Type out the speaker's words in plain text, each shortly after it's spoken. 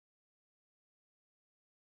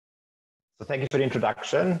So thank you for the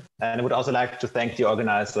introduction. And I would also like to thank the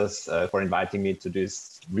organizers for inviting me to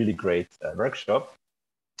this really great workshop.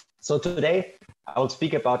 So today I will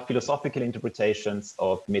speak about philosophical interpretations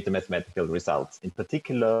of metamathematical results, in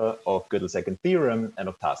particular of Gödel's second theorem and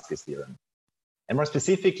of Tarski's theorem. And more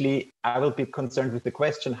specifically, I will be concerned with the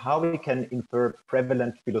question how we can infer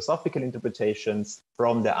prevalent philosophical interpretations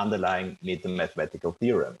from the underlying metamathematical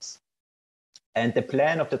theorems. And the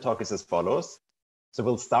plan of the talk is as follows. So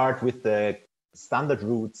we'll start with the standard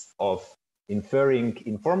routes of inferring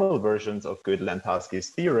informal versions of Gödel and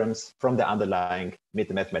Tarski's theorems from the underlying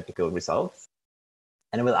metamathematical results.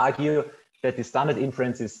 And I will argue that the standard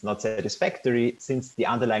inference is not satisfactory since the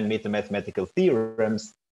underlying metamathematical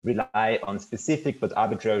theorems rely on specific but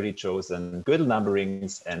arbitrarily chosen Gödel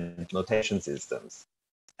numberings and notation systems.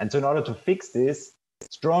 And so in order to fix this,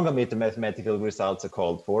 stronger metamathematical results are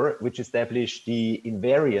called for, which establish the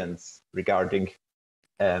invariance regarding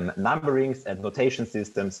numberings and notation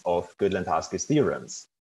systems of Gödel and Tarski's theorems.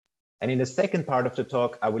 And in the second part of the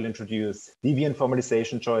talk, I will introduce deviant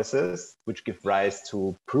formalization choices, which give rise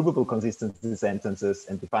to provable consistency sentences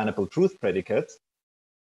and definable truth predicates.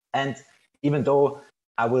 And even though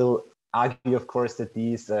I will argue, of course, that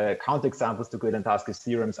these counterexamples to Gödel and Tarski's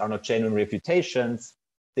theorems are not genuine refutations,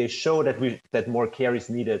 they show that more care is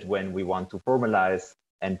needed when we want to formalize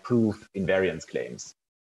and prove invariance claims.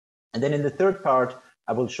 And then in the third part,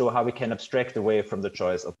 I will show how we can abstract away from the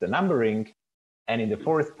choice of the numbering. And in the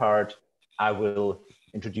fourth part, I will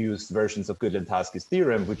introduce versions of Gödel and Tarski's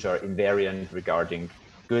theorem, which are invariant regarding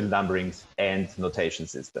Gödel numberings and notation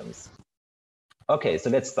systems. Okay, so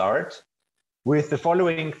let's start with the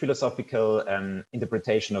following philosophical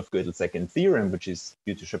interpretation of Gödel's second theorem, which is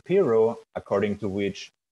due to Shapiro, according to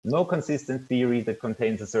which no consistent theory that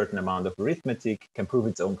contains a certain amount of arithmetic can prove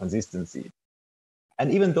its own consistency.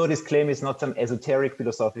 And even though this claim is not some esoteric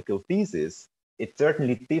philosophical thesis, it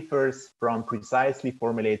certainly differs from precisely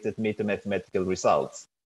formulated metamathematical results,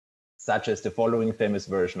 such as the following famous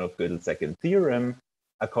version of Gödel's second theorem,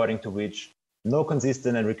 according to which no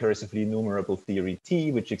consistent and recursively enumerable theory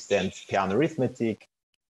T, which extends beyond arithmetic,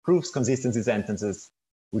 proves consistency sentences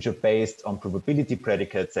which are based on probability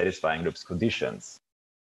predicates satisfying Loops conditions.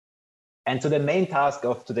 And so the main task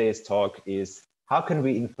of today's talk is how can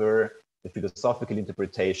we infer the philosophical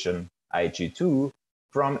interpretation IG2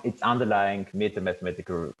 from its underlying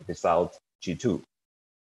metamathematical result G2.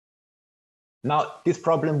 Now, this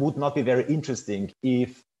problem would not be very interesting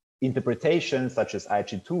if interpretations such as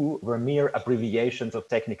IG2 were mere abbreviations of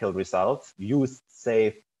technical results used,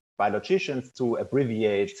 say, by logicians to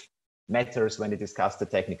abbreviate matters when they discuss the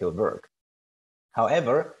technical work.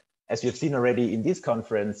 However, as you've seen already in this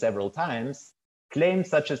conference several times, claims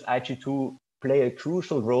such as IG2 play a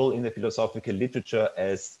crucial role in the philosophical literature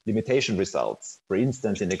as limitation results, for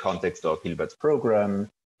instance, in the context of Hilbert's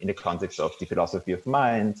program, in the context of the philosophy of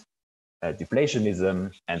mind,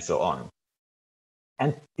 deflationism, and so on.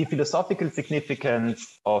 And the philosophical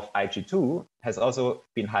significance of IG2 has also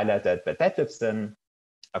been highlighted by Detlefsen,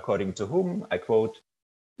 according to whom, I quote,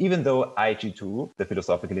 even though IG2, the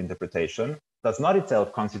philosophical interpretation, does not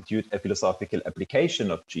itself constitute a philosophical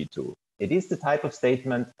application of G2, it is the type of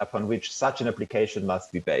statement upon which such an application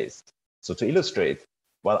must be based. So to illustrate,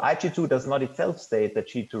 while IG2 does not itself state that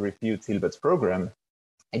G2 refutes Hilbert's program,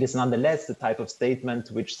 it is nonetheless the type of statement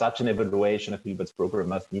to which such an evaluation of Hilbert's program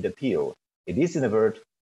must need appeal. It is, in a word,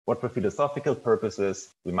 what for philosophical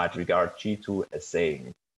purposes we might regard G2 as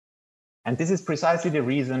saying. And this is precisely the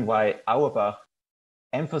reason why Auerbach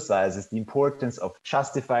emphasizes the importance of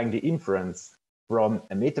justifying the inference from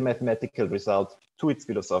a metamathematical result to its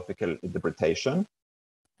philosophical interpretation.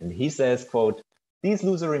 And he says, quote, these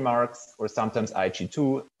loser remarks, or sometimes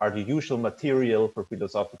IG2, are the usual material for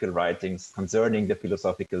philosophical writings concerning the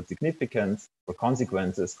philosophical significance or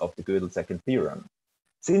consequences of the Gödel second theorem.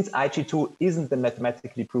 Since IG2 isn't the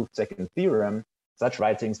mathematically proved second theorem, such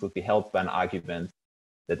writings would be helped by an argument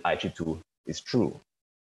that IG2 is true.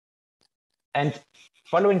 And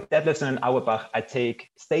following Detlefsen and Auerbach, I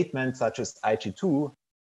take statements such as IG2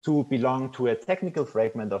 to belong to a technical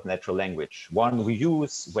fragment of natural language, one we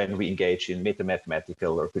use when we engage in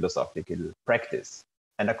metamathematical or philosophical practice.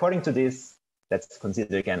 And according to this, let's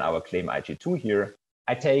consider again our claim IG2 here,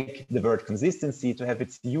 I take the word consistency to have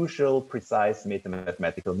its usual precise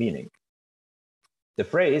metamathematical meaning. The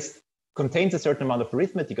phrase contains a certain amount of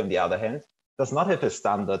arithmetic, on the other hand, does not have a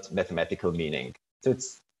standard mathematical meaning. So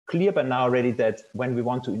it's clear by now already that when we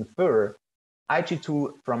want to infer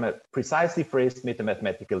IG2 from a precisely phrased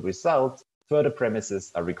metamathematical result, further premises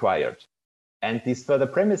are required. And these further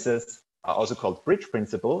premises are also called bridge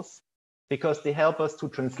principles. because they help us to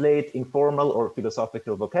translate informal or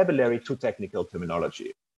philosophical vocabulary to technical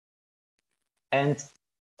terminology. And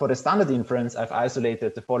for the standard inference, I've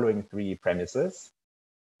isolated the following three premises.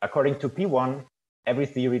 According to P1, every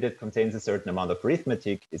theory that contains a certain amount of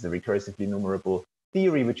arithmetic is a recursively numerable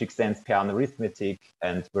theory which extends Peano arithmetic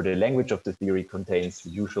and where the language of the theory contains the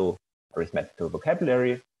usual arithmetical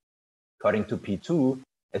vocabulary. According to P2,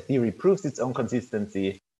 a theory proves its own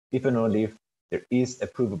consistency if and only if there is a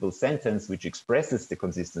provable sentence which expresses the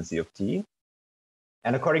consistency of T.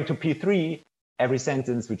 And according to P3, every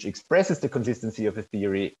sentence which expresses the consistency of a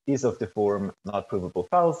theory is of the form not provable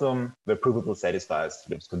falsum, where provable satisfies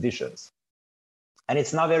Lip's conditions. And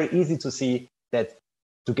it's now very easy to see that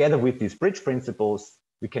together with these bridge principles,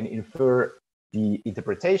 we can infer the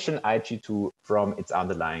interpretation IG2 from its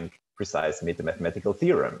underlying precise metamathematical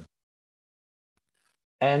theorem.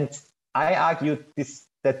 And I argued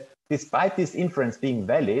that despite this inference being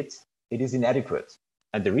valid, it is inadequate.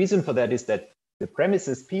 And the reason for that is that the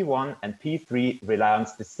premises P1 and P3 rely on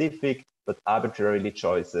specific but arbitrary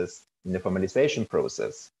choices in the formalization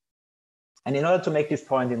process. And in order to make this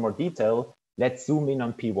point in more detail, let's zoom in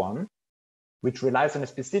on P1, which relies on a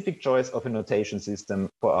specific choice of a notation system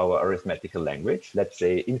for our arithmetical language, let's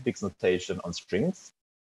say infix notation on strings.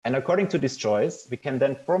 And according to this choice, we can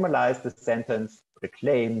then formalize the sentence, the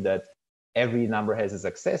claim that every number has a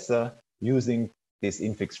successor using this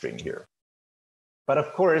infix string here. But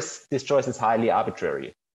of course, this choice is highly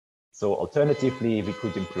arbitrary. So alternatively, we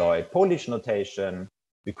could employ Polish notation.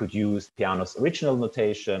 We could use Peano's original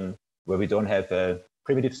notation, where we don't have a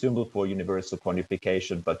primitive symbol for universal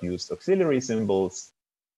quantification, but use auxiliary symbols.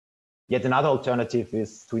 Yet another alternative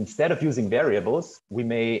is to, instead of using variables, we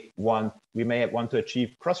may want to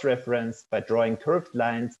achieve cross-reference by drawing curved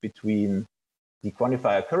lines between the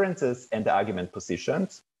quantifier occurrences and the argument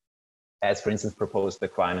positions, as for instance proposed by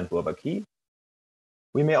Quine and Bourbaki.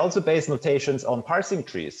 We may also base notations on parsing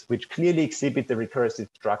trees, which clearly exhibit the recursive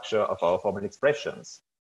structure of our formal expressions.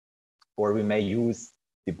 Or we may use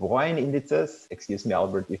De Bruyne indices, excuse me,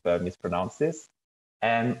 Albert, if I mispronounce this,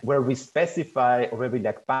 where we specify or where we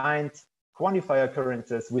bind quantifier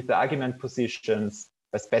occurrences with the argument positions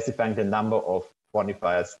by specifying the number of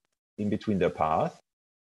quantifiers in between their path.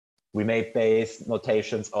 We may base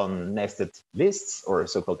notations on nested lists or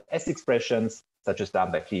so-called S expressions, such as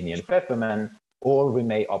done by Kleene and Pfefferman, or we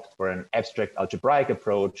may opt for an abstract algebraic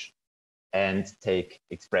approach and take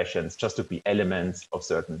expressions just to be elements of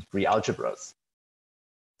certain free algebras.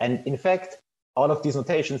 And in fact, all of these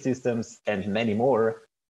notation systems and many more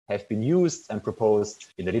have been used and proposed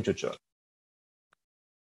in the literature.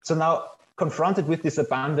 So now, confronted with this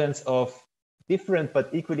abundance of different but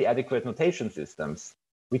equally adequate notation systems,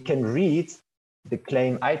 we can read the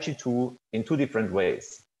claim IG2 in two different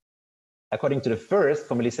ways. According to the first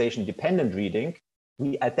formalization-dependent reading,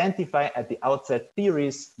 we identify at the outset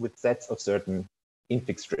theories with sets of certain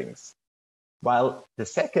infix strings. While the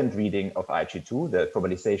second reading of IG2, the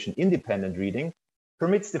formalization-independent reading,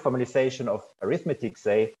 permits the formalization of arithmetic,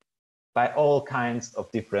 say, by all kinds of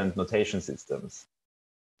different notation systems.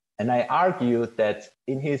 And I argue that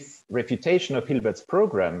in his refutation of Hilbert's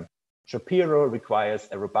program, Shapiro requires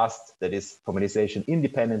a robust, that is,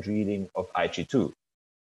 formalization-independent reading of IG2.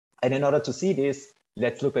 And in order to see this,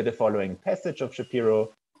 let's look at the following passage of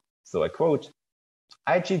Shapiro. So I quote,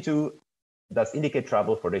 IG2 does indicate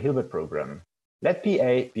trouble for the Hilbert program. Let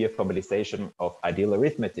PA be a formalization of ideal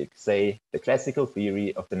arithmetic, say the classical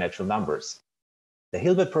theory of the natural numbers. The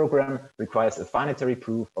Hilbert program requires a finitary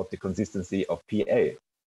proof of the consistency of PA.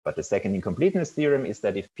 But the second incompleteness theorem is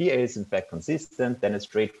that if PA is in fact consistent, then a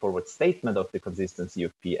straightforward statement of the consistency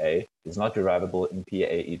of PA is not derivable in PA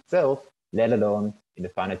itself, let alone in the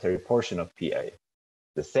finitary portion of PA.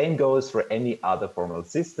 The same goes for any other formal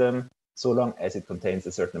system, so long as it contains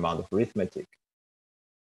a certain amount of arithmetic.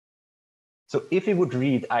 So if we would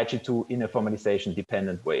read IG2 in a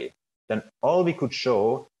formalization-dependent way, then all we could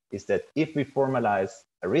show is that if we formalize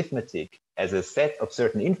arithmetic as a set of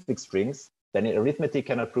certain infix strings, then arithmetic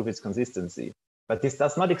cannot prove its consistency. But this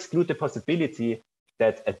does not exclude the possibility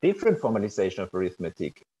that a different formalization of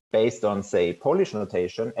arithmetic based on, say, Polish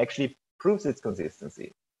notation actually proves its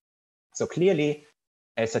consistency. So clearly,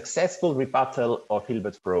 a successful rebuttal of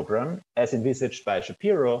Hilbert's program, as envisaged by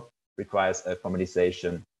Shapiro, requires a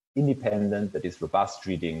formalization independent, that is robust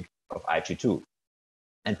reading of IG2.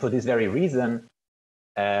 And for this very reason,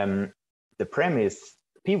 the premise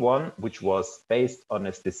P1, which was based on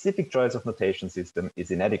a specific choice of notation system,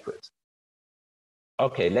 is inadequate.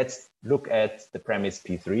 Okay, let's look at the premise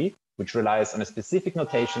P3, which relies on a specific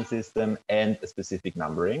notation system and a specific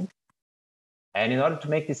numbering. And in order to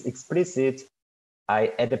make this explicit,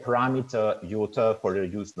 I add a parameter iota for the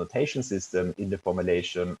used notation system in the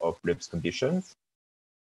formulation of Lip's conditions.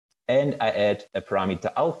 And I add a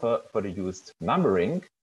parameter alpha for the used numbering.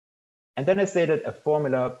 And then I say that a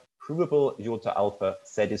formula provable iota alpha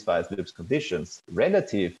satisfies Lip's conditions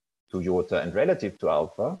relative to iota and relative to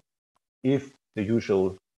alpha if the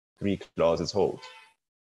usual three clauses hold.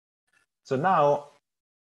 So now,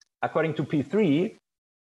 according to P3,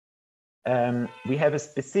 we have a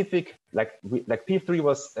specific, like P3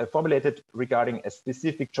 was formulated regarding a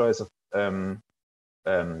specific choice of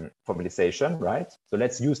formalization, right? So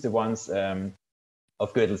let's use the ones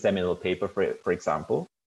of Gödel's seminal paper, for example.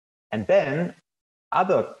 And then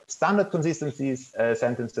other standard consistencies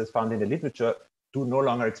sentences found in the literature do no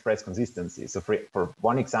longer express consistency. So for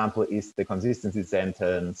one example is the consistency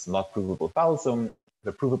sentence, not provable falsum.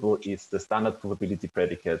 The provable is the standard provability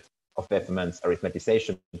predicate of Befferman's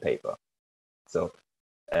arithmetization paper. So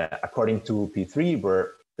according to P3,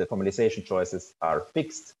 where the formalization choices are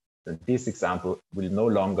fixed, then this example will no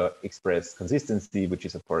longer express consistency, which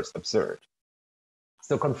is of course absurd.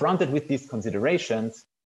 So confronted with these considerations,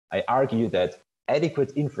 I argue that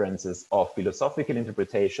adequate inferences of philosophical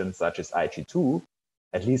interpretations such as IG2,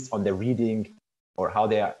 at least on their reading or how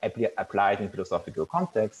they are applied in philosophical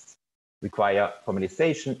contexts, require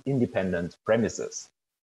formalization-independent premises.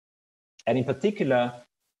 And in particular,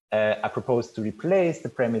 I propose to replace the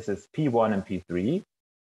premises P1 and P3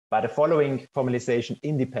 by the following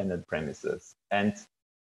formalization-independent premises. And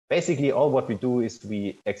basically, all what we do is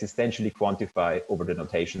we existentially quantify over the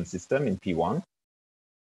notation system in P1.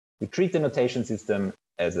 We treat the notation system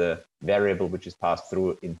as a variable which is passed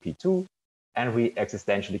through in P2, and we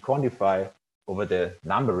existentially quantify over the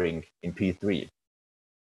numbering in P3.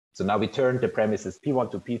 So now we turn the premises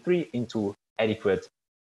P1 to P3 into adequate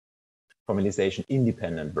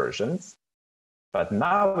formalization-independent versions. But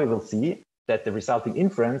now we will see that the resulting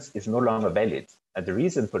inference is no longer valid. And the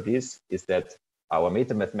reason for this is that our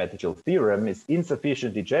metamathematical theorem is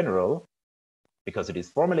insufficiently general because it is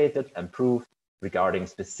formulated and proved regarding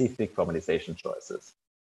specific formalization choices.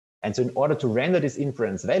 And so in order to render this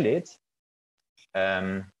inference valid,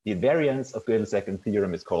 the invariance of Gödel's second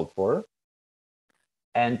theorem is called for.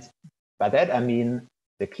 And by that, I mean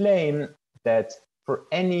the claim that for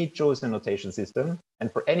any chosen notation system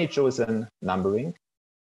and for any chosen numbering,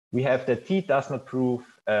 we have that T does not prove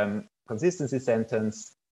consistency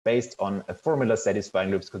sentence based on a formula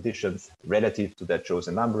satisfying Lip's conditions relative to that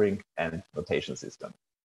chosen numbering and notation system.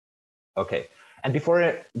 Okay, and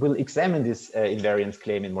before we'll examine this invariance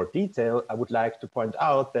claim in more detail, I would like to point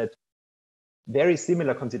out that very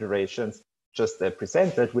similar considerations just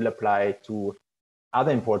presented will apply to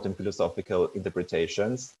other important philosophical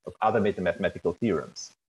interpretations of other mathematical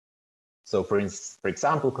theorems. So for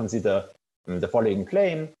example, consider the following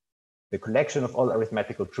claim: the collection of all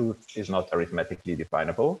arithmetical truths is not arithmetically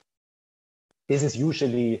definable. This is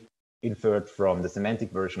usually inferred from the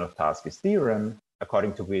semantic version of Tarski's theorem,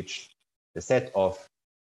 according to which the set of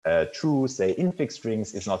true, say, infix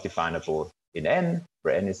strings is not definable in N,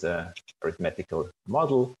 where N is an arithmetical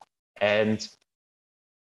model, and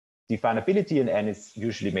definability in N is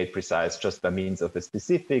usually made precise just by means of a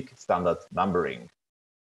specific standard numbering.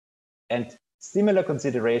 And similar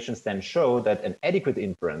considerations then show that an adequate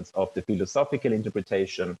inference of the philosophical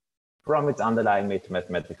interpretation from its underlying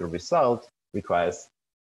mathematical result requires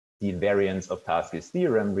the invariance of Tarski's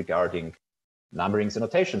theorem regarding numberings and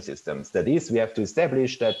notation systems. That is, we have to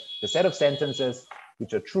establish that the set of sentences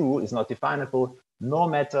which are true is not definable, no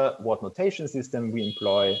matter what notation system we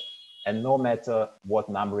employ, and no matter what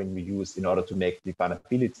numbering we use in order to make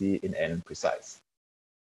definability in N precise.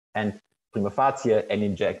 And prima facie,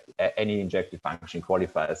 any injective function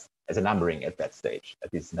qualifies as a numbering at that stage, at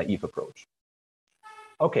this naive approach.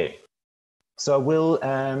 Okay, so I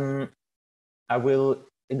will,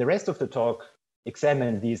 in the rest of the talk,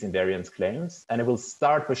 examine these invariance claims, and I will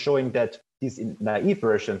start by showing that these naive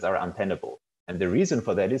versions are untenable. And the reason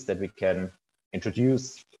for that is that we can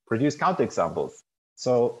produce counterexamples.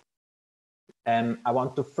 So I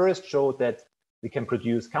want to first show that we can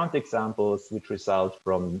produce counterexamples which result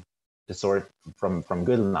from the sort from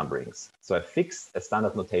Gödel numberings. So I fix a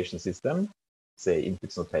standard notation system, say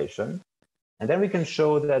infix notation, and then we can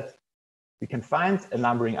show that we can find a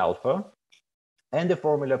numbering alpha and a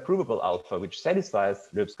formula provable alpha which satisfies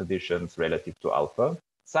Lip's conditions relative to alpha,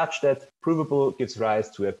 such that provable gives rise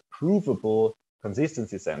to a provable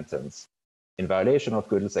consistency sentence in violation of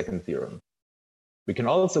Gödel's second theorem. We can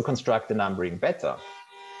also construct the numbering beta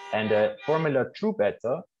and a formula true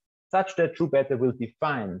beta, such that true beta will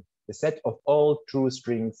define the set of all true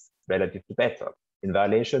strings relative to beta in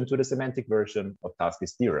violation to the semantic version of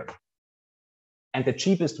Tarski's theorem. And the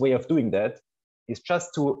cheapest way of doing that is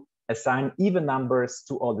just to assign even numbers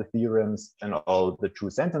to all the theorems and all the true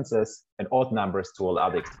sentences and odd numbers to all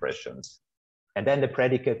other expressions. And then the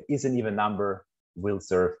predicate is an even number will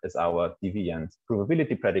serve as our deviant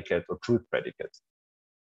provability predicate or truth predicate.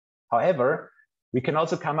 However, we can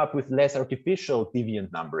also come up with less artificial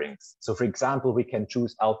deviant numberings. So for example, we can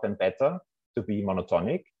choose alpha and beta to be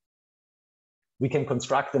monotonic. We can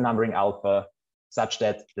construct the numbering alpha such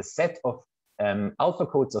that the set of alpha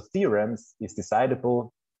codes of theorems is decidable,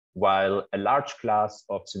 while a large class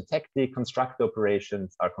of syntactic constructor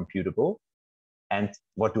operations are computable. And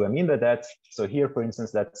what do I mean by that? So here, for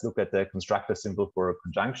instance, let's look at the constructor symbol for a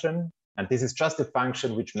conjunction. And this is just a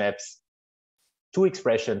function which maps two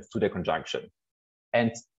expressions to the conjunction.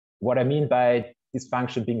 And what I mean by this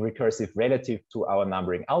function being recursive relative to our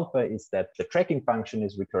numbering alpha is that the tracking function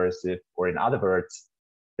is recursive, or in other words,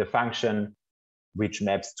 the function which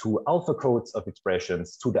maps two alpha codes of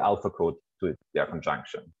expressions to the alpha code to their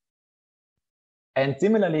conjunction. And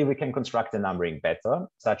similarly, we can construct a numbering beta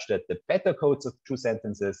such that the beta codes of true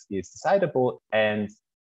sentences is decidable, and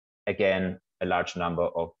again, a large number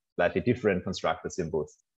of slightly different constructor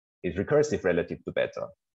symbols is recursive relative to beta.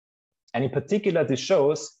 And in particular, this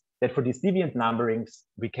shows that for these deviant numberings,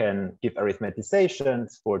 we can give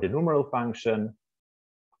arithmetizations for the numeral function,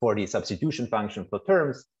 for the substitution function for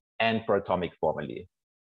terms, and for atomic formulae.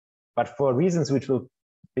 But for reasons which will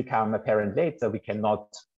become apparent later, we cannot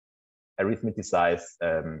arithmeticize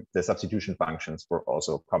the substitution functions for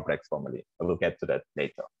also complex formulae. I will get to that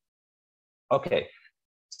later. Okay,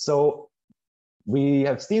 so we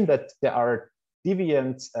have seen that there are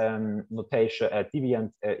deviant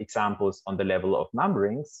examples on the level of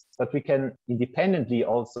numberings, but we can independently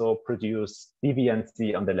also produce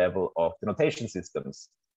deviancy on the level of the notation systems.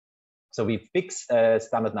 So we fix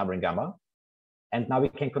standard numbering gamma, and now we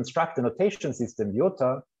can construct a notation system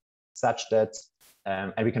iota such that,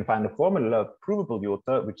 and we can find a formula provable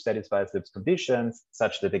iota which satisfies Lip's conditions,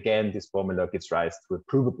 such that again this formula gives rise to a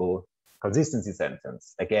provable consistency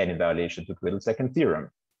sentence, again in violation to Gödel's second theorem.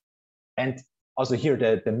 And also here,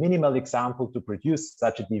 the minimal example to produce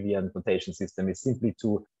such a deviant notation system is simply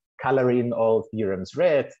to color in all theorems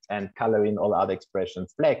red and color in all other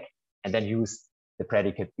expressions black, and then use the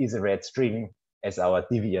predicate is a red string as our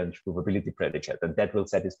deviant provability predicate. And that will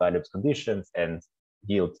satisfy Lip's conditions and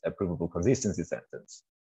yield a provable consistency sentence.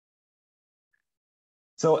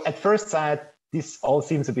 So at first sight, this all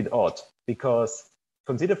seems a bit odd, because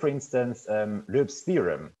consider, for instance, Lip's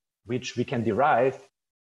theorem, which we can derive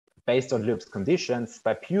based on Lip's conditions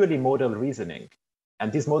by purely modal reasoning.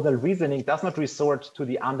 And this modal reasoning does not resort to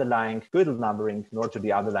the underlying Gödel numbering nor to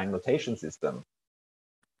the underlying notation system.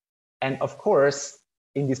 And of course,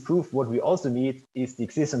 in this proof, what we also need is the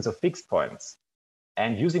existence of fixed points.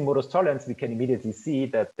 And using modus tollens, we can immediately see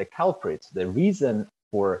that the culprit, the reason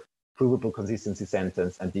for provable consistency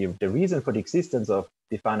sentence and the reason for the existence of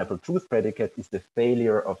definable truth predicate is the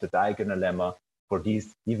failure of the diagonal lemma for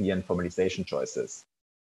these deviant formalization choices.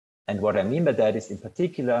 And what I mean by that is, in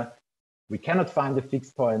particular, we cannot find a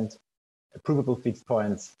fixed point, provable fixed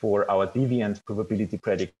points for our deviant probability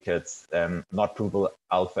predicates, not provable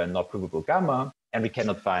alpha and not provable gamma, and we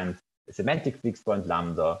cannot find a semantic fixed point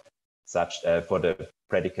lambda such for the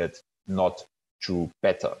predicate not true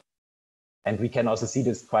beta. And we can also see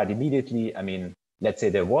this quite immediately. I mean, let's say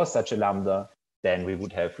there was such a lambda, then we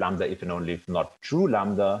would have lambda if and only if not true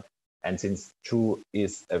lambda. And since true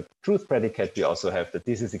is a truth predicate, we also have that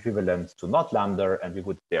this is equivalent to not lambda, and we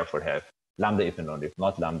would therefore have lambda if and only if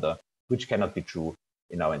not lambda, which cannot be true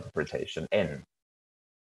in our interpretation N.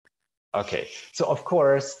 Okay, so of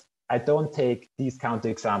course, I don't take these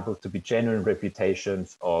counterexamples to be genuine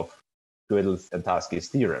refutations of Gödel's and Tarski's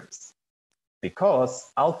theorems, because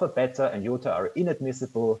alpha, beta, and iota are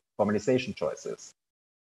inadmissible formalization choices.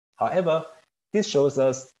 However, this shows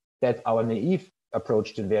us that our naive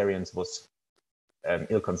approach to invariance was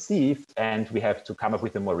ill-conceived, and we have to come up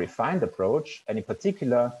with a more refined approach. And in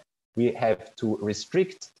particular, we have to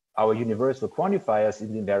restrict our universal quantifiers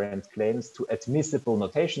in the invariance claims to admissible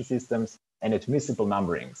notation systems and admissible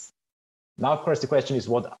numberings. Now, of course, the question is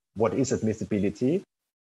what is admissibility?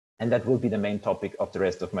 And that will be the main topic of the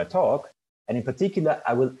rest of my talk. And in particular,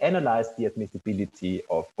 I will analyze the admissibility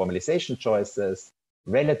of formalization choices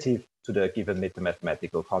relative to the given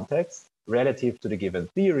metamathematical context, relative to the given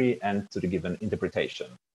theory, and to the given interpretation.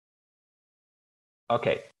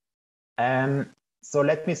 Okay, so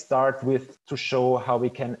let me start with to show how we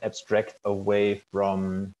can abstract away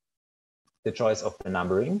from the choice of the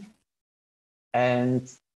numbering. And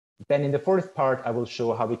then in the fourth part, I will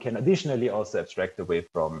show how we can additionally also abstract away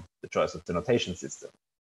from the choice of the notation system.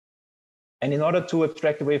 And in order to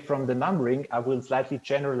abstract away from the numbering, I will slightly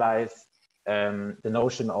generalize the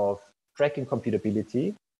notion of tracking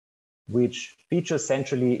computability, which features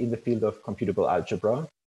centrally in the field of computable algebra.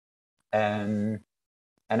 And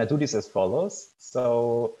I do this as follows.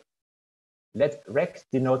 So let rect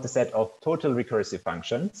denote the set of total recursive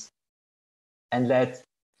functions, and let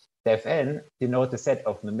defn denote the set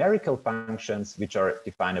of numerical functions which are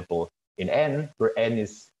definable in n, where n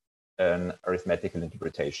is an arithmetical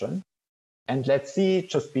interpretation. And let C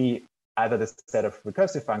just be either the set of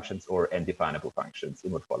recursive functions or n-definable functions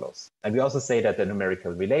in what follows. And we also say that the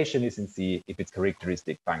numerical relation is in C if its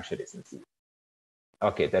characteristic function is in C.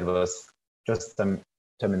 Okay, that was just some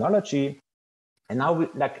terminology. And now we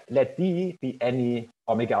let D be any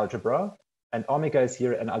omega algebra. And omega is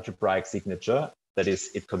here an algebraic signature. That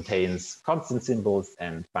is, it contains constant symbols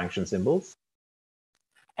and function symbols.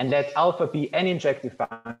 And let alpha be any injective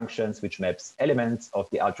functions which maps elements of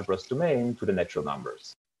the algebra's domain to the natural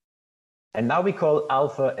numbers. And now we call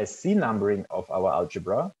alpha a C numbering of our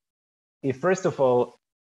algebra. If first of all,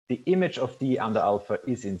 the image of D under alpha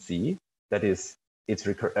is in C, that is, its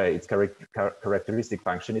characteristic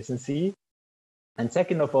function is in C. And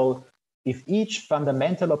second of all, if each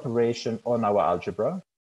fundamental operation on our algebra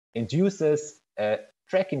induces a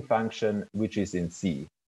tracking function which is in C.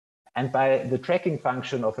 And by the tracking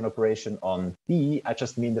function of an operation on D, I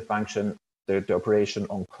just mean the function, the operation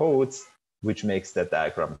on codes, which makes that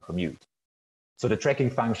diagram commute. So the tracking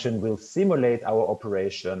function will simulate our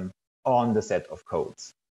operation on the set of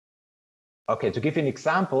codes. Okay, to give you an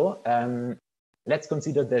example, let's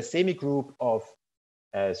consider the semigroup of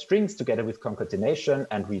strings together with concatenation,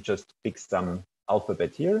 and we just fix some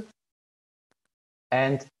alphabet here.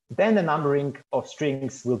 And then the numbering of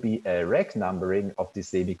strings will be a rect numbering of the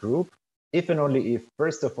semigroup, if and only if,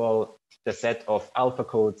 first of all, the set of alpha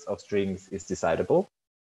codes of strings is decidable.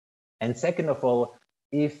 And second of all,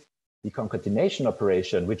 if the concatenation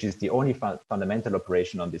operation, which is the only fundamental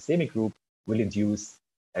operation on the semigroup, will induce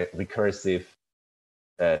a recursive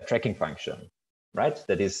tracking function, right?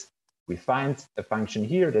 That is, we find a function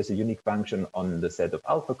here, there's a unique function on the set of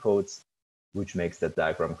alpha codes, which makes that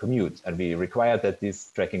diagram commute. And we require that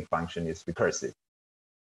this tracking function is recursive.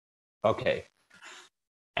 Okay.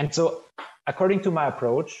 And so according to my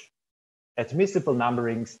approach, admissible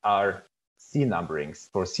numberings are C numberings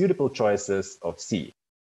for suitable choices of C.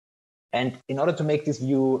 And in order to make this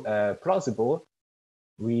view plausible,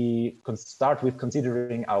 we can start with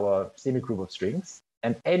considering our semigroup of strings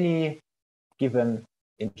and any given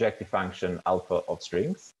injective function alpha of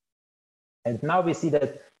strings. And now we see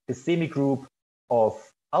that the semigroup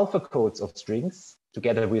of alpha codes of strings,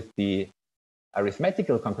 together with the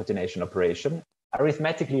arithmetical concatenation operation,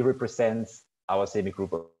 arithmetically represents our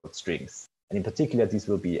semigroup of strings. And in particular, these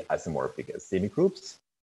will be isomorphic as semigroups.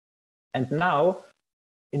 And now,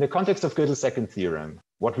 in the context of Gödel's second theorem,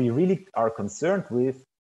 what we really are concerned with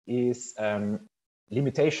is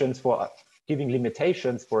limitations for giving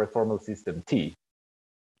limitations for a formal system T.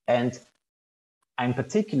 And in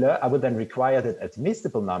particular, I will then require that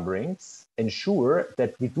admissible numberings ensure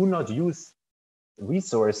that we do not use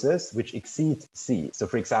resources which exceed C. So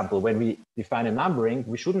for example, when we define a numbering,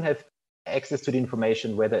 we shouldn't have access to the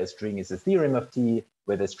information whether a string is a theorem of T,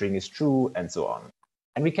 whether a string is true, and so on.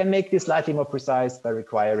 And we can make this slightly more precise by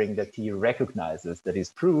requiring that T recognizes, that is,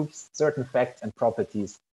 proves certain facts and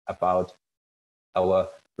properties about our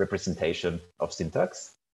representation of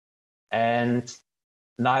syntax. And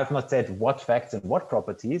now I've not said what facts and what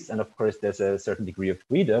properties, and of course there's a certain degree of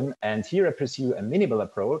freedom. And here I pursue a minimal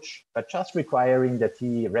approach, but just requiring that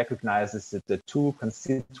T recognizes the two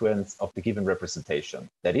constituents of the given representation.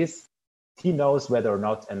 That is, T knows whether or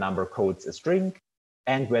not a number codes a string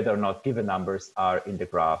and whether or not given numbers are in the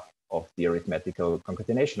graph of the arithmetical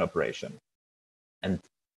concatenation operation. And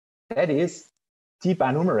that is, T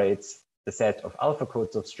binumerates the set of alpha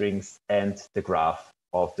codes of strings and the graph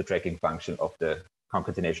of the tracking function of the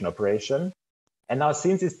concatenation operation. And now,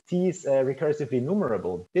 since T is recursively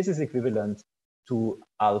numerable, this is equivalent to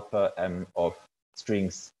alpha of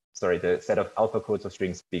strings, sorry, the set of alpha codes of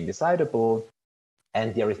strings being decidable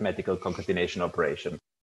and the arithmetical concatenation operation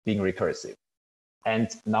being recursive. And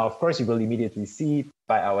now, of course, you will immediately see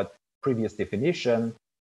by our previous definition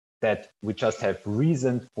that we just have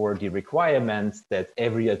reasoned for the requirement that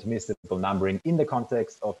every admissible numbering in the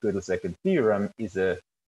context of Gödel's second theorem is a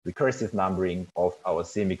recursive numbering of our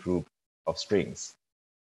semigroup of strings.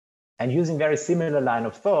 And using very similar line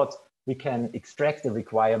of thought, we can extract the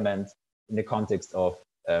requirement in the context of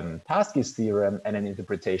Tarski's theorem and an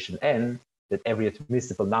interpretation N that every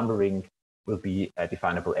admissible numbering will be a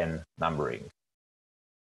definable N numbering.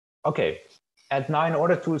 Okay, And now in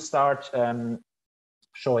order to start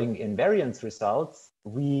showing invariance results,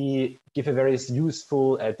 we give a very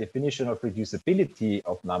useful definition of reducibility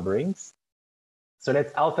of numberings. So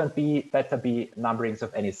let's alpha and beta be numberings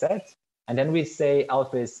of any set. And then we say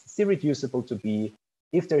alpha is C-reducible to B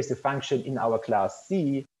if there is a function in our class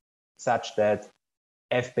C such that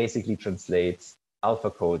F basically translates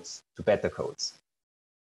alpha codes to beta codes.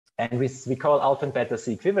 And we call alpha and beta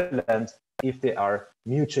C equivalent if they are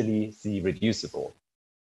mutually C-reducible.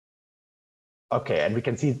 Okay, and we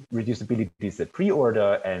can see reducibility is a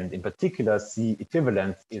pre-order, and in particular, C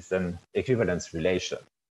equivalence is an equivalence relation.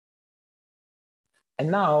 And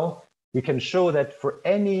now we can show that for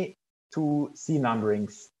any two C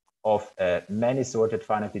numberings of a many-sorted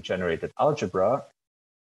finitely generated algebra,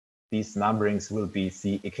 these numberings will be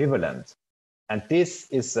C equivalent. And this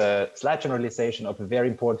is a slight generalization of a very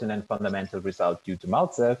important and fundamental result due to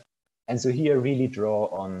Maltsev. And so here really draw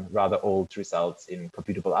on rather old results in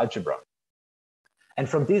computable algebra. And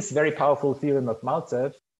from this very powerful theorem of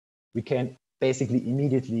Maltsev, we can basically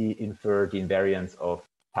immediately infer the invariance of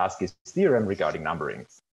Tarski's theorem regarding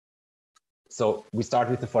numberings. So we start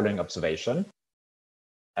with the following observation.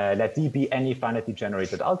 Let D be any finitely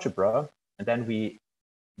generated algebra, and then we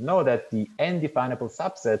know that the n-definable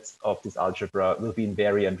subsets of this algebra will be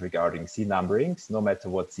invariant regarding C numberings, no matter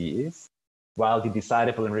what C is, while the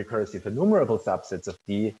decidable and recursive enumerable subsets of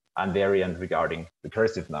D are invariant regarding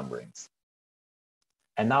recursive numberings.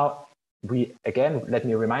 And now let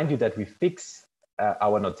me remind you that we fix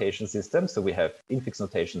our notation system. So we have infix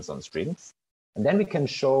notations on strings. And then we can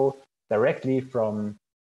show directly from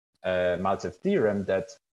Maltsev's theorem that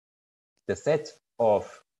the set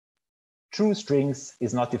of true strings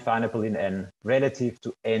is not definable in n relative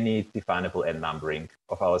to any definable n numbering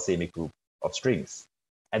of our semigroup of strings.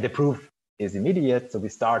 And the proof is immediate. So we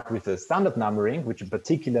start with a standard numbering, which in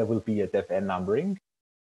particular will be a def n numbering.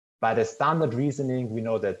 By the standard reasoning, we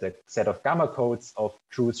know that the set of gamma codes of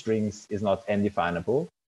true strings is not n-definable.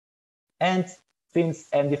 And since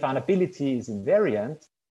n-definability is invariant,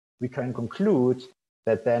 we can conclude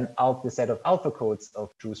that then the set of alpha codes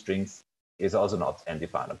of true strings is also not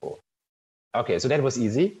n-definable. Okay, so that was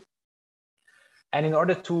easy. And in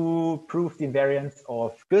order to prove the invariance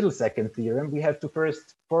of Gödel's second theorem, we have to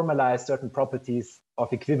first formalize certain properties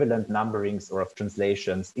of equivalent numberings or of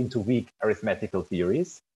translations into weak arithmetical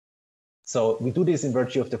theories. So we do this in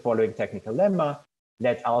virtue of the following technical lemma: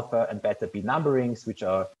 let alpha and beta be numberings which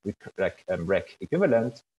are rec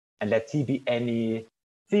equivalent, and let T be any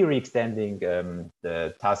theory extending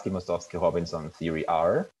the Tarski-Mostovsky-Robinson theory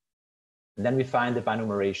R. And then we find the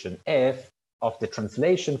binumeration F of the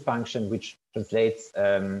translation function which translates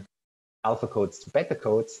alpha codes to beta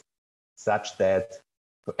codes, such that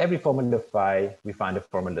for every formula phi, we find a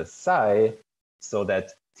formula psi, so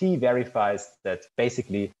that T verifies that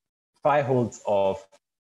basically phi holds of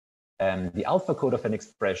the alpha code of an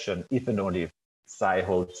expression if and only if psi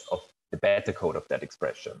holds of the beta code of that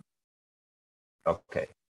expression. Okay.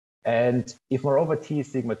 And if moreover T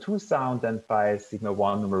is sigma 2 sound, then phi is sigma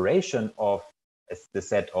 1 numeration of the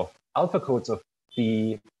set of alpha codes of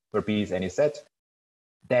B, where B is any set,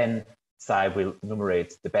 then psi will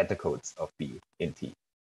numerate the beta codes of B in T.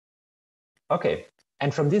 Okay.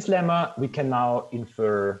 And from this lemma, we can now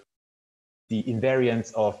infer the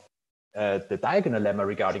invariance of the diagonal lemma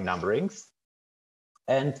regarding numberings.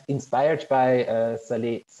 And inspired by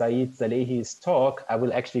Saeed Salehi's talk, I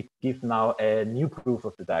will actually give now a new proof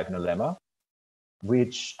of the diagonal lemma,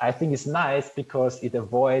 which I think is nice because it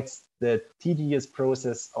avoids the tedious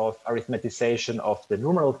process of arithmetization of the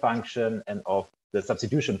numeral function and of the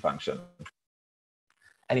substitution function.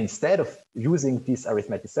 And instead of using these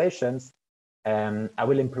arithmetizations, I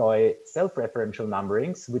will employ self-referential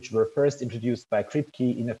numberings, which were first introduced by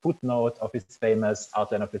Kripke in a footnote of his famous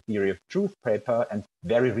Outline of the Theory of Truth paper, and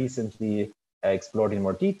very recently explored in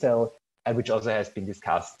more detail, and which also has been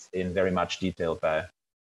discussed in very much detail by,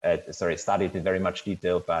 studied in very much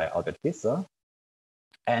detail by Albert Visser.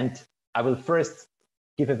 And I will first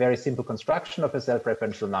give a very simple construction of a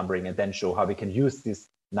self-referential numbering and then show how we can use this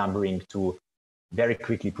numbering to very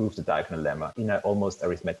quickly prove the diagonal lemma in an almost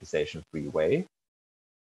arithmetization-free way.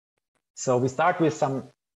 So we start with some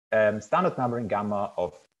standard numbering gamma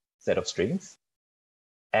of set of strings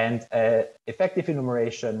and effective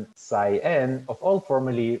enumeration psi n of all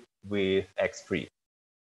formally with x free.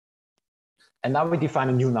 And now we define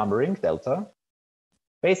a new numbering, delta,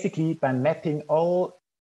 basically by mapping all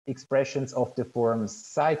expressions of the forms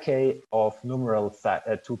psi k of numeral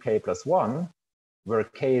 2k plus 1, where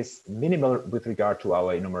k is minimal with regard to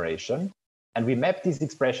our enumeration. And we map these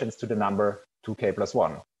expressions to the number 2k plus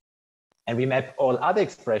 1. And we map all other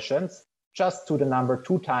expressions just to the number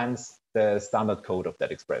 2 times the standard code of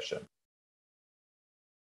that expression.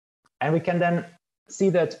 And we can then see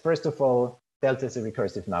that, first of all, delta is a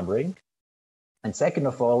recursive numbering. And second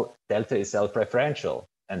of all, delta is self-referential.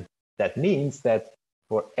 And that means that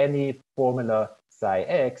for any formula psi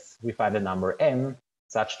x, we find a number m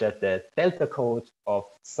such that the delta code of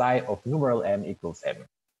psi of numeral m equals m.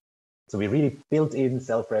 So we really built in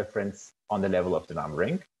self-reference on the level of the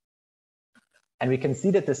numbering. And we can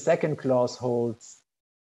see that the second clause holds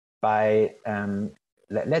by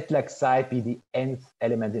let like psi be the nth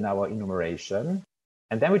element in our enumeration.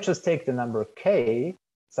 And then we just take the number k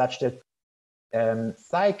such that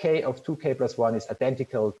psi k of 2k plus 1 is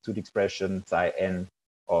identical to the expression psi n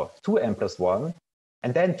of 2n plus 1.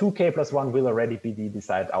 And then 2k plus 1 will already be the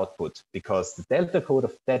desired output because the delta code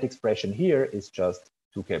of that expression here is just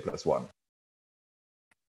 2k plus 1.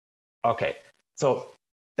 Okay, so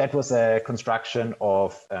that was a construction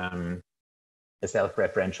of a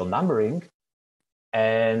self-referential numbering.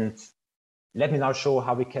 And let me now show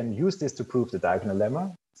how we can use this to prove the diagonal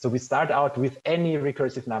lemma. So we start out with any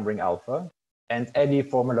recursive numbering alpha and any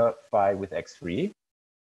formula phi with x free.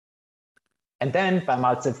 And then by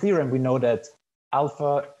Maltz's theorem, we know that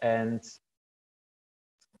alpha and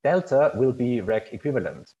delta will be rec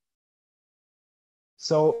equivalent.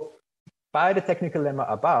 So by the technical lemma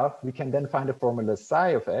above, we can then find a formula psi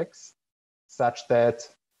of x such that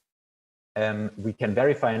we can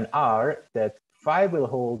verify in R that phi will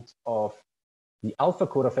hold of the alpha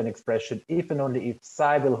code of an expression if and only if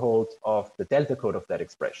psi will hold of the delta code of that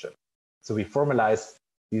expression. So we formalize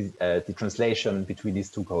the translation between these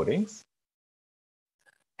two codings.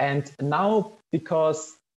 And now,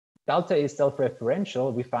 because delta is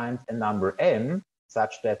self-referential, we find a number m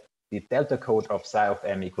such that the delta code of psi of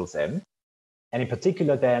m equals m. And in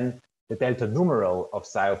particular, then, the delta numeral of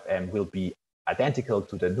psi of m will be identical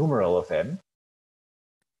to the numeral of m.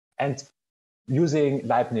 And using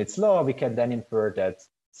Leibniz law, we can then infer that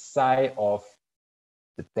psi of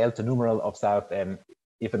the delta numeral of psi of m,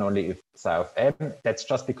 if and only if psi of m, that's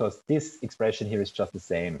just because this expression here is just the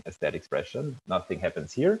same as that expression. Nothing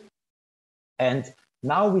happens here. And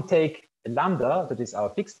now we take lambda, that is our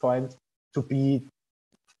fixed point, to be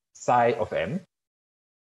psi of m.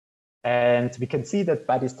 And we can see that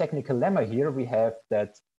by this technical lemma here, we have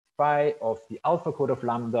that phi of the alpha code of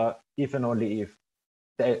lambda, if and only if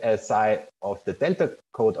psi of the delta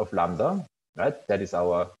code of lambda, right? That is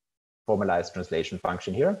our formalized translation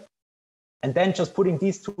function here. And then just putting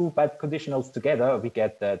these two biconditionals together, we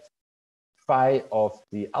get that phi of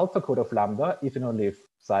the alpha code of lambda, if and only if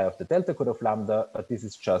psi of the delta code of lambda, but this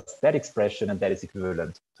is just that expression and that is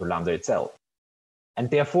equivalent to lambda itself. And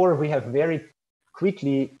therefore, we have very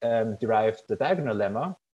quickly derived the diagonal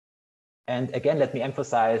lemma. And again, let me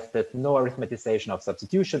emphasize that no arithmetization of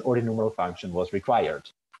substitution or the numeral function was required.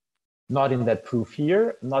 Not in that proof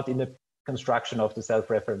here, not in the construction of the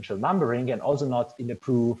self-referential numbering, and also not in the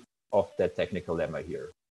proof of that technical lemma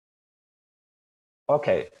here.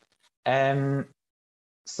 Okay,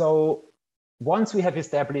 so once we have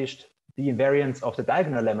established the invariance of the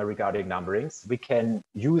diagonal lemma regarding numberings, we can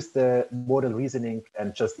use the modal reasoning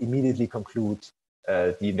and just immediately conclude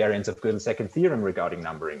the invariance of Gödel's second theorem regarding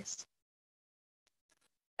numberings.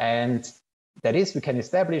 And that is, we can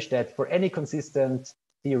establish that for any consistent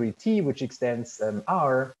theory T, which extends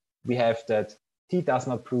R, we have that T does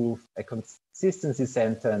not prove a consistency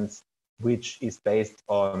sentence which is based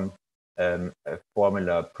on a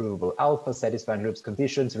formula provable alpha satisfying Loeb's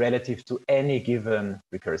conditions relative to any given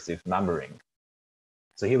recursive numbering.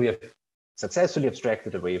 So here we have successfully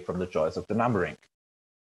abstracted away from the choice of the numbering.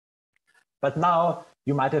 But now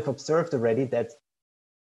you might have observed already that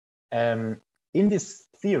in this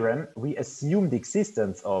theorem, we assume the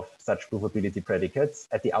existence of such provability predicates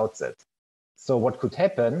at the outset. So what could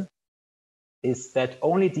happen is that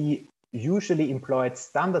only the usually employed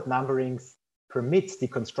standard numberings permit the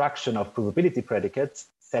construction of probability predicates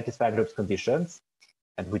satisfying Loeb's conditions,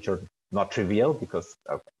 and which are not trivial because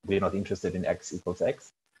we're not interested in x equals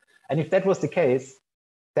x. And if that was the case,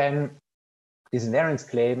 then this invariance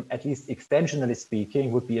claim, at least extensionally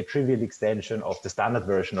speaking, would be a trivial extension of the standard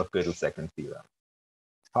version of Gödel's second theorem.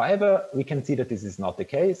 However, we can see that this is not the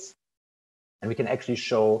case, and we can actually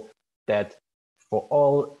show that for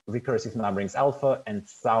all recursive numberings alpha and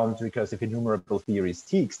sound recursive enumerable theories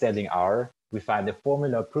T extending R, we find a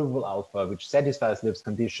formula provable alpha which satisfies Loeb's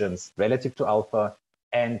conditions relative to alpha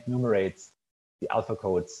and numerates the alpha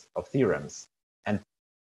codes of theorems. And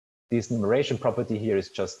this numeration property here is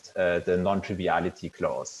just the non-triviality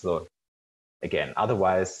clause. So again,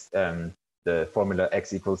 otherwise, the formula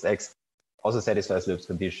x equals x also satisfies Loeb's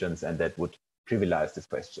conditions, and that would trivialize this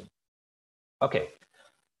question. Okay,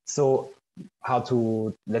 so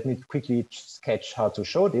let me quickly sketch how to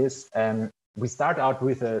show this. We start out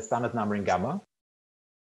with a standard numbering gamma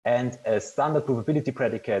and a standard probability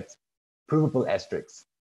predicate, provable asterisk.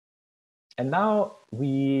 And now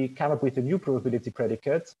we come up with a new probability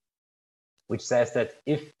predicate, which says that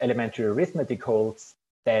if elementary arithmetic holds,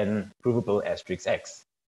 then provable asterisk x.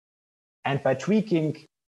 And by tweaking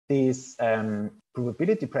this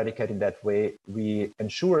probability predicate in that way, we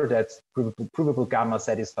ensure that provable gamma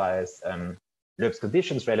satisfies Löb's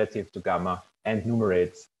conditions relative to gamma and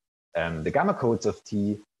numerates the gamma codes of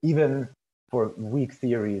T, even for weak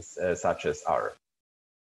theories such as R.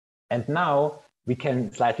 And now we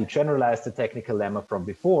can slightly generalize the technical lemma from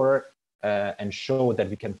before and show that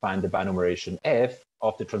we can find the binumeration f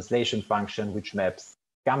of the translation function, which maps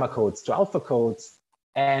gamma codes to alpha codes.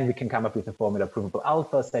 And we can come up with a formula provable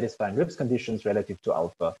alpha satisfying Löb's conditions relative to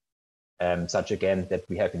alpha, such again that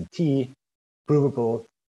we have in T provable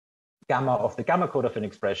gamma of the gamma code of an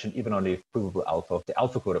expression, even only provable alpha of the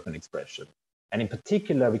alpha code of an expression. And in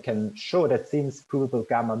particular, we can show that since provable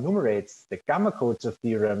gamma numerates the gamma codes of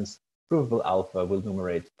theorems, provable alpha will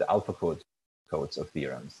numerate the alpha codes of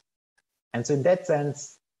theorems. And so in that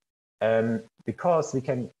sense, because we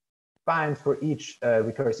can find for each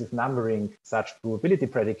recursive numbering such probability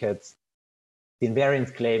predicates, the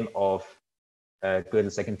invariance claim of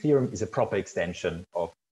Gödel's second theorem is a proper extension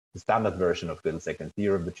of the standard version of Gödel's second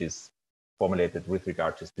theorem, which is formulated with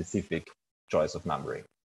regard to specific choice of numbering.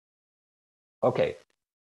 Okay,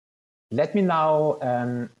 let me now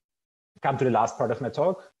come to the last part of my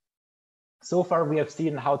talk. So far, we have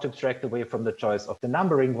seen how to abstract away from the choice of the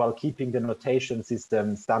numbering while keeping the notation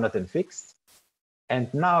system standard and fixed.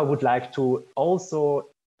 And now I would like to also,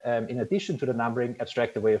 in addition to the numbering,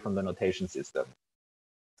 abstract away from the notation system.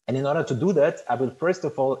 And in order to do that, I will first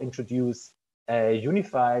of all introduce a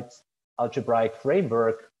unified algebraic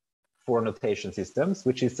framework for notation systems,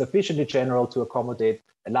 which is sufficiently general to accommodate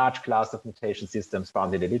a large class of notation systems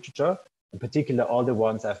found in the literature, in particular all the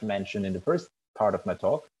ones I've mentioned in the first part of my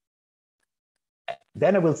talk.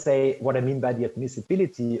 Then I will say what I mean by the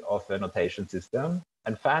admissibility of a notation system.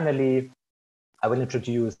 And finally, I will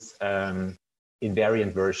introduce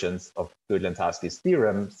invariant versions of Gödel and Tarski's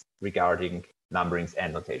theorems regarding numberings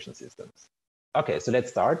and notation systems. Okay, so let's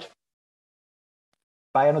start.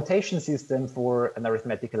 By a notation system for an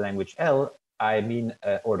arithmetical language L, I mean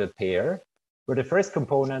an ordered pair, where the first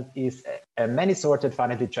component is a many-sorted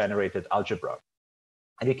finitely generated algebra.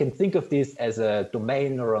 And you can think of this as a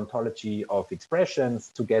domain or ontology of expressions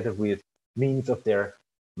together with means of their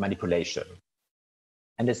manipulation.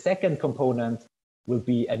 And the second component will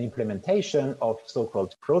be an implementation of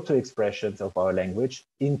so-called proto-expressions of our language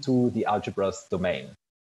into the algebra's domain.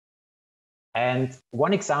 And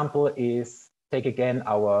one example is, take again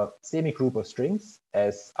our semi-group of strings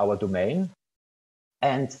as our domain.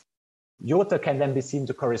 And iota can then be seen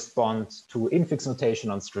to correspond to infix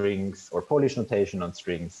notation on strings or Polish notation on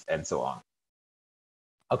strings and so on.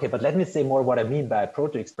 Okay, but let me say more what I mean by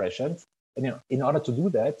proto-expressions. And in order to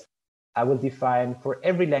do that, I will define for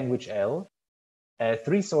every language L a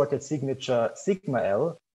three-sorted signature sigma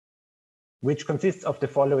L, which consists of the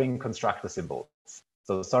following constructor symbols.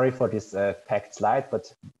 So sorry for this packed slide,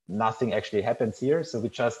 but nothing actually happens here. So we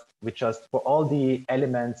just for all the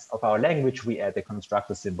elements of our language, we add a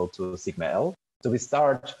constructor symbol to sigma L. So we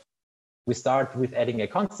start with adding a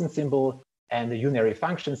constant symbol and a unary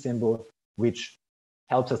function symbol, which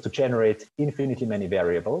helps us to generate infinitely many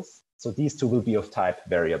variables. So these two will be of type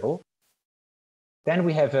variable. Then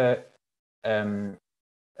we have a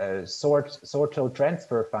sortal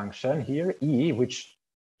transfer function here, E, which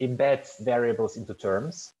embeds variables into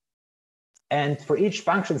terms. And for each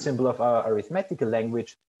function symbol of our arithmetical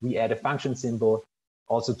language, we add a function symbol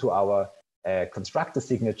also to our constructor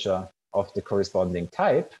signature of the corresponding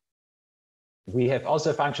type. We have also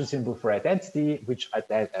a function symbol for identity, which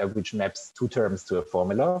maps two terms to a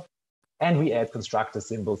formula. And we add constructor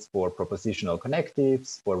symbols for propositional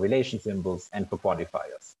connectives, for relation symbols, and for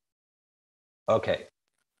quantifiers. Okay,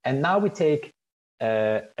 and now we take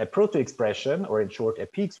a proto-expression, or in short, a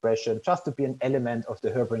p-expression, just to be an element of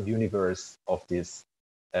the Hilbert universe of this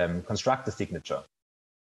constructor signature.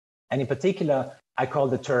 And in particular, I call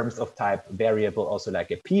the terms of type variable also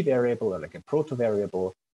like a p-variable or like a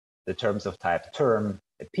proto-variable, the terms of type term,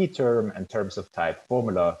 a p-term, and terms of type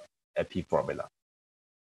formula, a p-formula.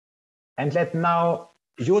 And let now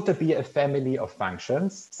iota be a family of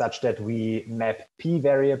functions such that we map p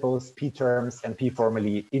variables, p terms, and p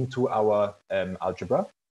formulae into our algebra.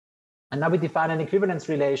 And now we define an equivalence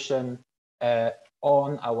relation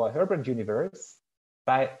on our Hilbert universe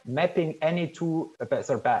by mapping any two,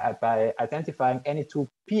 by identifying any two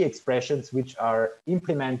P expressions which are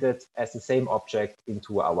implemented as the same object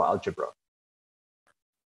into our algebra.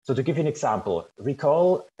 So to give you an example,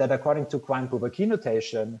 recall that according to Quine-Bourbaki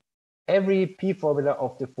notation, every P formula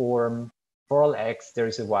of the form for all x, there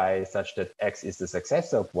is a y such that x is the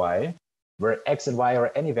successor of y, where x and y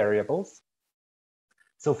are any variables.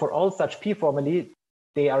 So for all such P formulae,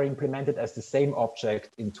 they are implemented as the same object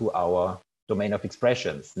into our domain of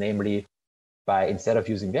expressions, namely by, instead of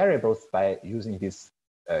using variables, by using these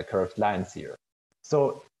curved lines here.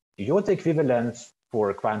 So iota equivalence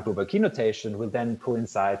for Quine-Bourbaki notation will then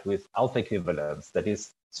coincide with alpha equivalence, that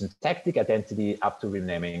is syntactic identity up to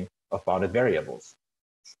renaming of bounded variables.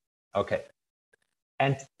 Okay.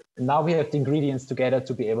 And now we have the ingredients together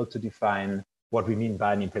to be able to define what we mean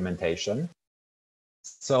by an implementation.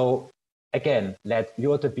 So again, let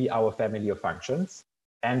iota be our family of functions,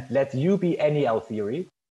 and let U be any L theory.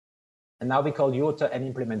 And now we call iota an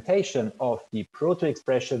implementation of the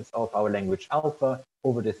proto-expressions of our language alpha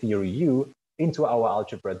over the theory U into our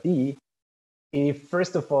algebra D, if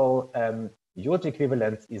first of all, iota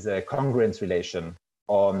equivalence is a congruence relation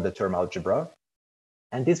on the term algebra.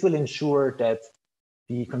 And this will ensure that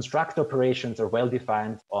the construct operations are well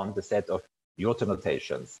defined on the set of iota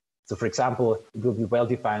notations. So for example, it will be well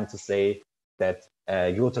defined to say that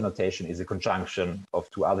iota notation is a conjunction of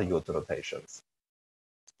two other iota notations.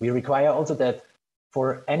 We require also that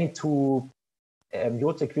for any two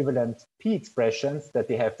iota equivalent P expressions that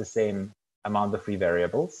they have the same amount of free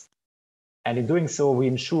variables. And in doing so, we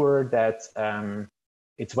ensure that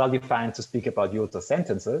it's well defined to speak about iota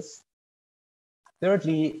sentences.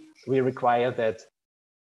 Thirdly, we require that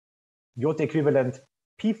iota equivalent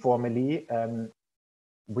P formulae,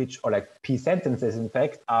 which are like P sentences, in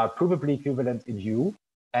fact, are provably equivalent in U.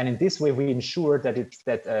 And in this way, we ensure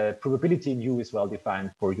that probability in U is well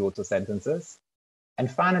defined for iota sentences. And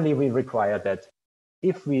finally, we require that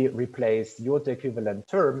if we replace iota equivalent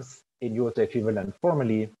terms in iota equivalent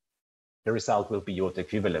formulae, the result will be iota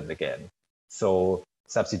equivalent again. So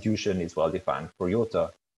substitution is well defined for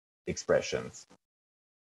iota expressions.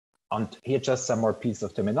 And here just some more pieces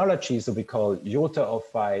of terminology. So we call iota of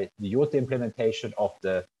phi the iota implementation of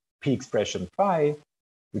the P expression phi,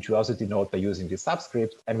 which we also denote by using the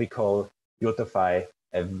subscript. And we call iota phi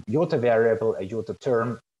a iota variable, a iota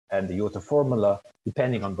term, and the iota formula,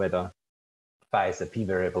 depending on whether phi is a P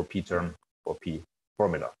variable, P term, or P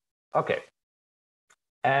formula. Okay.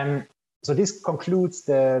 So this concludes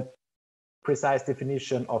the precise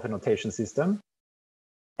definition of a notation system.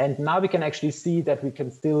 And now we can actually see that we can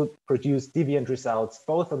still produce deviant results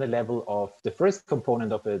both on the level of the first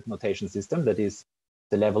component of a notation system, that is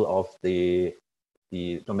the level of the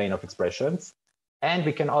domain of expressions. And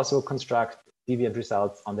we can also construct deviant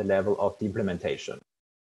results on the level of the implementation.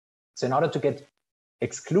 So in order to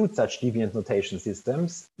exclude such deviant notation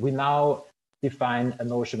systems, we now define a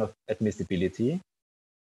notion of admissibility.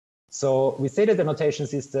 So we say that the notation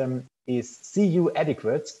system is CU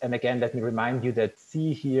adequate. And again, let me remind you that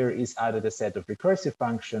C here is either the set of recursive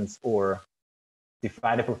functions or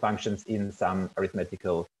definable functions in some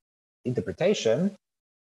arithmetical interpretation.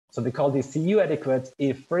 So we call this CU adequate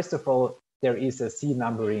if, first of all, there is a C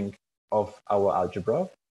numbering of our algebra.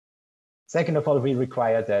 Second of all, we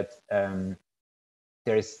require that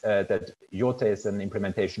that iota is an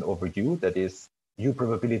implementation over U, that is, U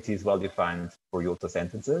probability is well defined for iota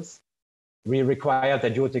sentences. We require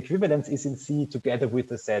that iota equivalence is in C together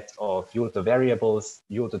with a set of iota variables,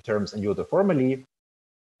 iota terms, and iota formulae.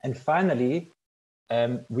 And finally,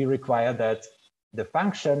 we require that the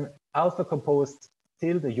function alpha composed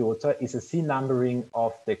tilde iota is a C numbering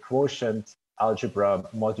of the quotient algebra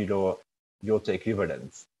modulo iota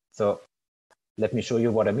equivalence. So let me show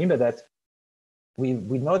you what I mean by that. We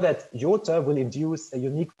know that iota will induce a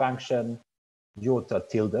unique function iota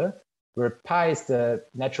tilde, where pi is the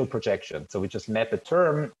natural projection. So we just map a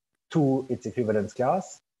term to its equivalence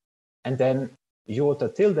class. And then iota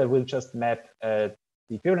tilde will just map the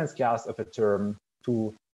equivalence class of a term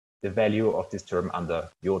to the value of this term under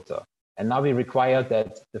iota. And now we require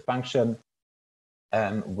that the function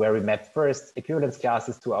where we map first equivalence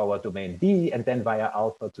classes to our domain D, and then via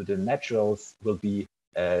alpha to the naturals will be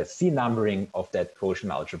C numbering of that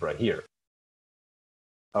quotient algebra here.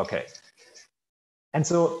 Okay. And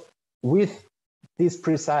so with this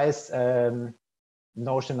precise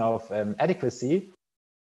notion of adequacy,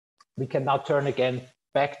 we can now turn again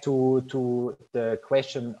back to the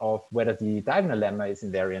question of whether the diagonal lemma is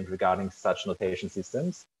invariant regarding such notation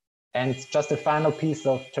systems. And just a final piece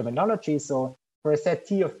of terminology. So for a set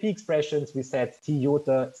T of P expressions, we set T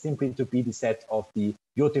iota simply to be the set of the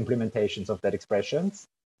iota implementations of that expressions.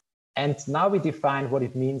 And now we define what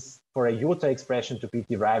it means for a iota expression to be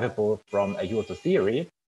derivable from a iota theory.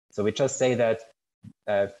 So we just say that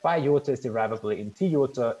phi iota is derivable in T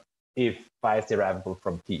iota if phi is derivable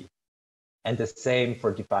from T. And the same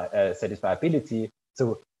for satisfiability.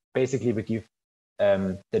 So basically we give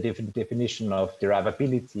the definition of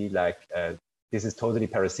derivability, like this is totally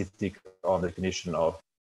parasitic on the definition of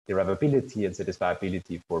derivability and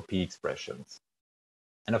satisfiability for P expressions.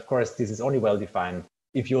 And of course, this is only well defined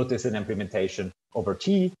if iota is an implementation over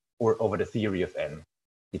T or over the theory of N,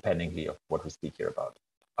 dependingly of what we speak here about.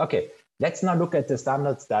 Okay, let's now look at the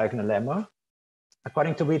standard diagonal lemma,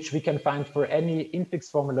 according to which we can find for any infix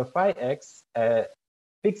formula phi x a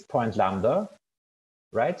fixed point lambda,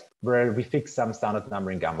 right, where we fix some standard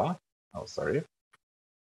number in gamma. Oh, sorry.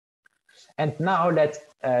 And now let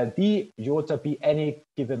d iota be any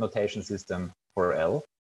given notation system for L,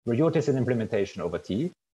 where iota is an implementation over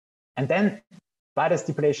T. And then by the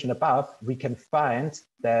stipulation above, we can find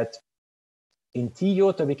that in T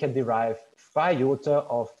iota, we can derive phi iota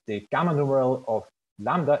of the gamma numeral of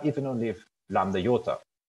lambda, if and only if lambda iota.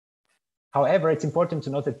 However, it's important to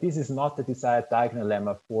note that this is not the desired diagonal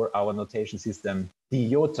lemma for our notation system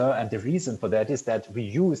d iota, and the reason for that is that we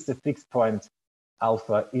use the fixed point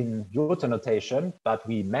alpha in iota notation, but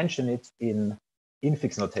we mention it in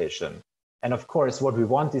infix notation. And of course, what we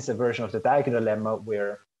want is a version of the diagonal lemma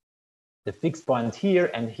where the fixed point here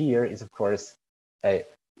and here is, of course,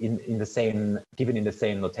 in the same, given in the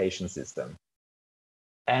same notation system.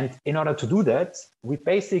 And in order to do that, we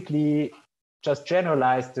basically just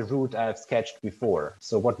generalize the route I've sketched before.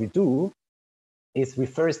 So what we do is we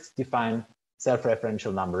first define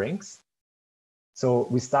self-referential numberings. So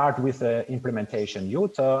we start with an implementation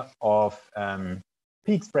iota of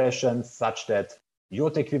P expressions such that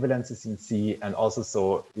iota equivalence is in C, and also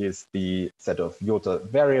so is the set of iota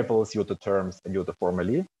variables, iota terms, and iota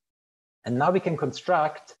formulae. And now we can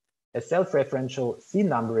construct a self-referential C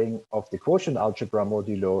numbering of the quotient algebra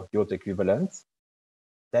modulo iota equivalence.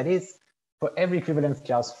 That is, for every equivalence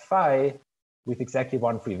class phi with exactly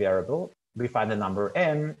one free variable, we find a number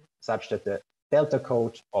m such that the delta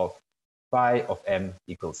code of phi of m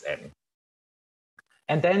equals n.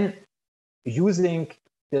 And then using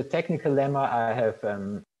the technical lemma I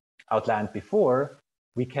have outlined before,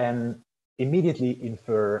 we can immediately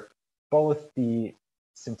infer both the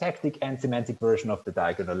syntactic and semantic version of the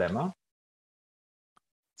diagonal lemma.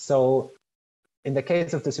 So in the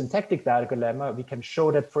case of the syntactic diagonal lemma, we can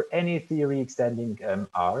show that for any theory extending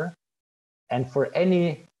R, and for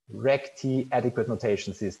any rect adequate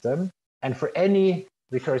notation system, and for any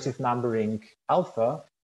recursive numbering alpha,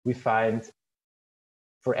 we find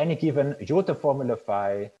for any given iota formula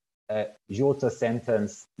phi, a iota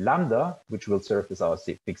sentence lambda, which will serve as our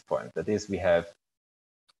fixed point. That is, we have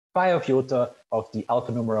phi of iota of the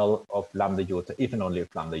alpha numeral of lambda iota, if and only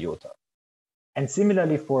if lambda iota. And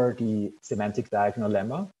similarly for the semantic diagonal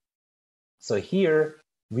lemma. So here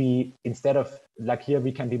we, instead of, like here,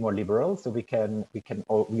 we can be more liberal. So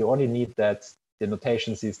we only need that the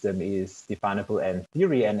notation system is definable and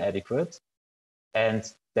theory n adequate, and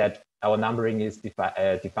that our numbering is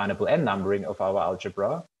definable n numbering of our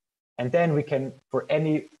algebra. And then we can, for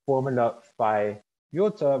any formula phi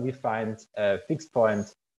iota, we find a fixed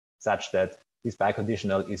point such that this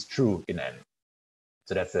biconditional is true in n.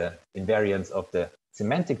 So that's an invariance of the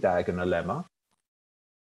semantic diagonal lemma.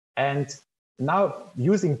 And now,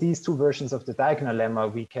 using these two versions of the diagonal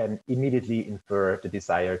lemma, we can immediately infer the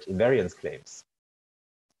desired invariance claims.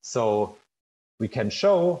 So we can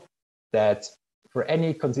show that for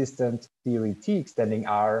any consistent theory T extending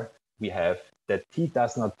R, we have that T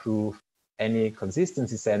does not prove any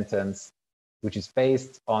consistency sentence, which is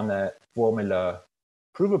based on a formula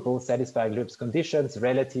provable satisfying Lip's conditions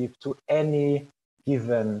relative to any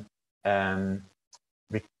given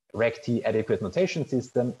rect adequate notation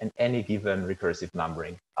system and any given recursive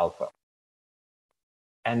numbering alpha.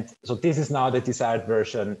 And so this is now the desired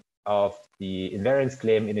version of the invariance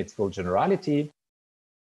claim in its full generality.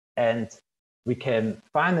 And we can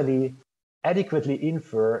finally adequately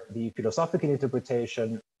infer the philosophical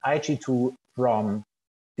interpretation IG2 from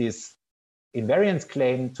this invariance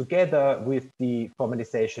claim together with the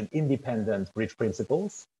formalization independent bridge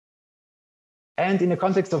principles. And in the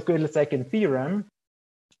context of Gödel's second theorem,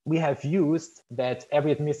 we have used that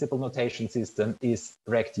every admissible notation system is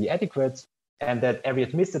rect adequate, and that every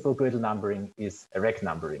admissible Gödel numbering is a rect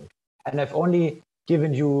numbering. And I've only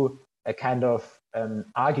given you a kind of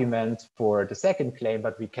argument for the second claim,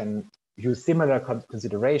 but we can use similar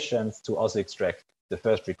considerations to also extract the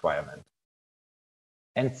first requirement.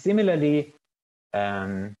 And similarly,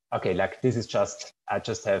 okay, like this is just, I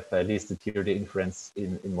just have listed here the inference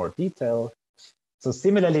in more detail. So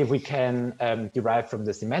similarly, we can derive from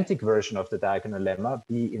the semantic version of the diagonal lemma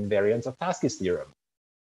the invariance of Tarski's theorem.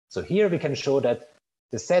 So here we can show that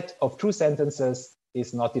the set of true sentences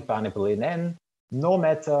is not definable in n, no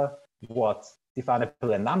matter what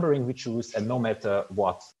definable n numbering we choose, and no matter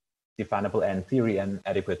what definable n theory and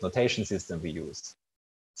adequate notation system we use.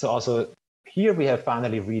 So also here we have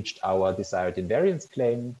finally reached our desired invariance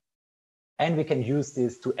claim, and we can use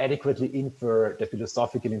this to adequately infer the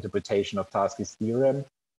philosophical interpretation of Tarski's theorem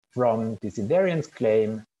from this invariance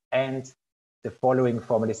claim and the following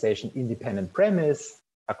formalization independent premise,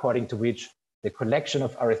 according to which the collection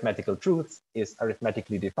of arithmetical truths is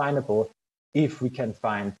arithmetically definable if we can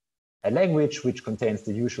find a language which contains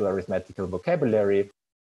the usual arithmetical vocabulary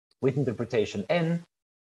with interpretation n,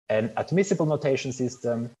 an admissible notation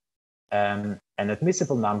system, an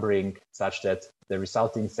admissible numbering such that the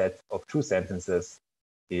resulting set of true sentences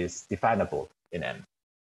is definable in n.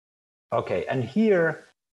 Okay, and here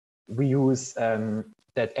we use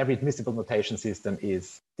that every admissible notation system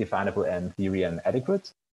is definable n theory and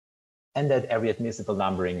adequate, and that every admissible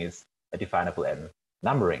numbering is a definable n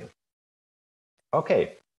numbering.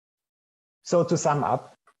 Okay, so to sum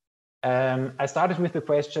up, I started with the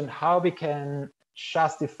question how we can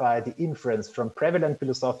justify the inference from prevalent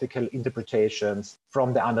philosophical interpretations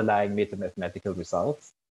from the underlying metamathematical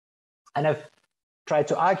results. And I've tried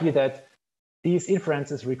to argue that these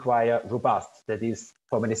inferences require robust, that is,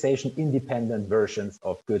 formalization-independent versions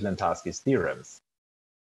of Gödel and Tarski's theorems.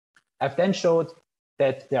 I've then showed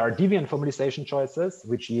that there are deviant formalization choices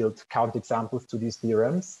which yield counterexamples to these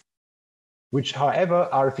theorems, which, however,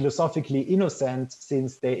 are philosophically innocent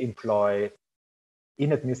since they employ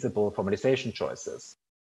inadmissible formalization choices.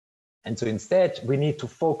 And so instead, we need to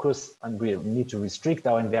focus and we need to restrict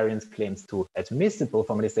our invariance claims to admissible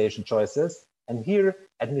formalization choices. And here,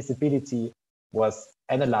 admissibility was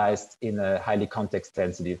analyzed in a highly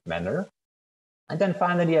context-sensitive manner. And then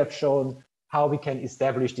finally, I've shown how we can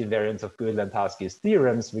establish the invariance of Gödel and Tarski's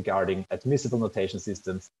theorems regarding admissible notation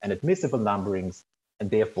systems and admissible numberings, and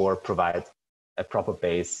therefore provide a proper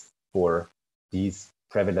base for these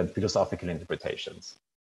prevalent philosophical interpretations.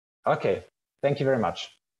 Okay, thank you very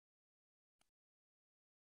much.